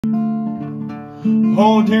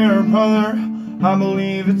Oh dear brother, I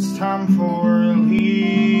believe it's time for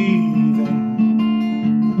leaving.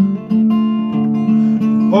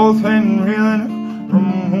 Both been reeling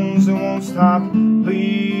from wounds that won't stop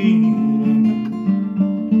bleeding.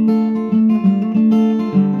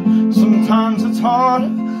 Sometimes it's hard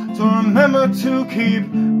to remember to keep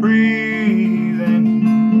breathing.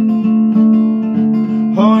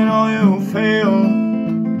 Oh, you know you fail,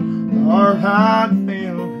 our hard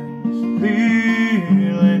feelings,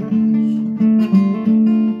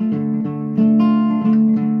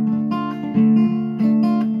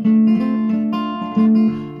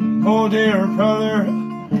 oh dear brother,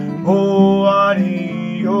 oh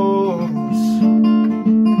adios.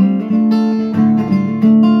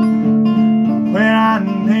 When I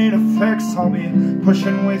need a fix, I'll be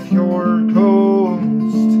pushing with your ghost.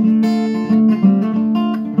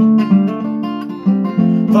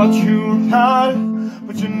 Thought you were bad,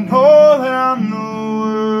 but you know that I'm the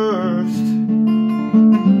worst.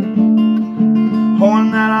 Oh,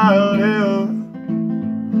 and that I live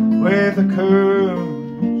with a curse.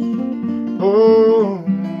 Oh,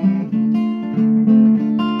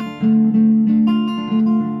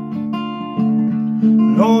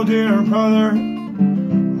 oh dear brother,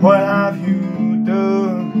 what have you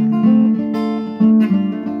done?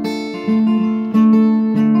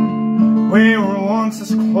 We were once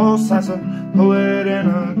as close as a bullet in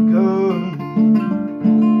a gun.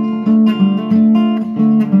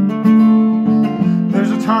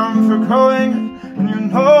 There's a time for growing, and you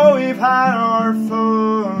know we've had our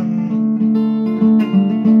fun.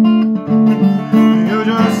 You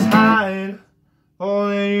just hide all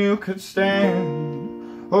that you could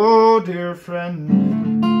stand, oh dear friend.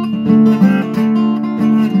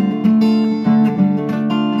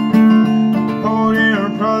 Oh dear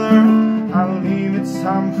brother, I believe it's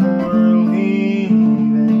time for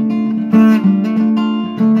leaving.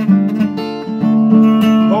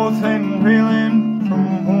 Both been reeling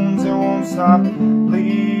from wounds that won't stop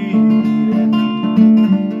bleeding.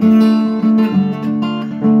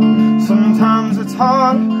 Sometimes it's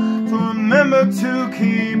hard to remember to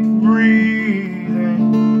keep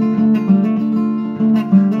breathing.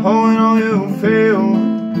 Oh, and all you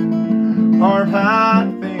feel are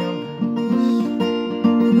bad feelings.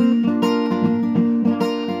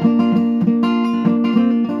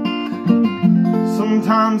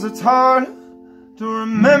 Sometimes it's hard to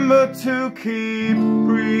remember to keep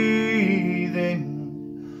breathing.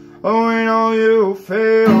 Oh, and all you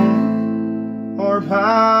feel are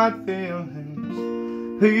bad feelings.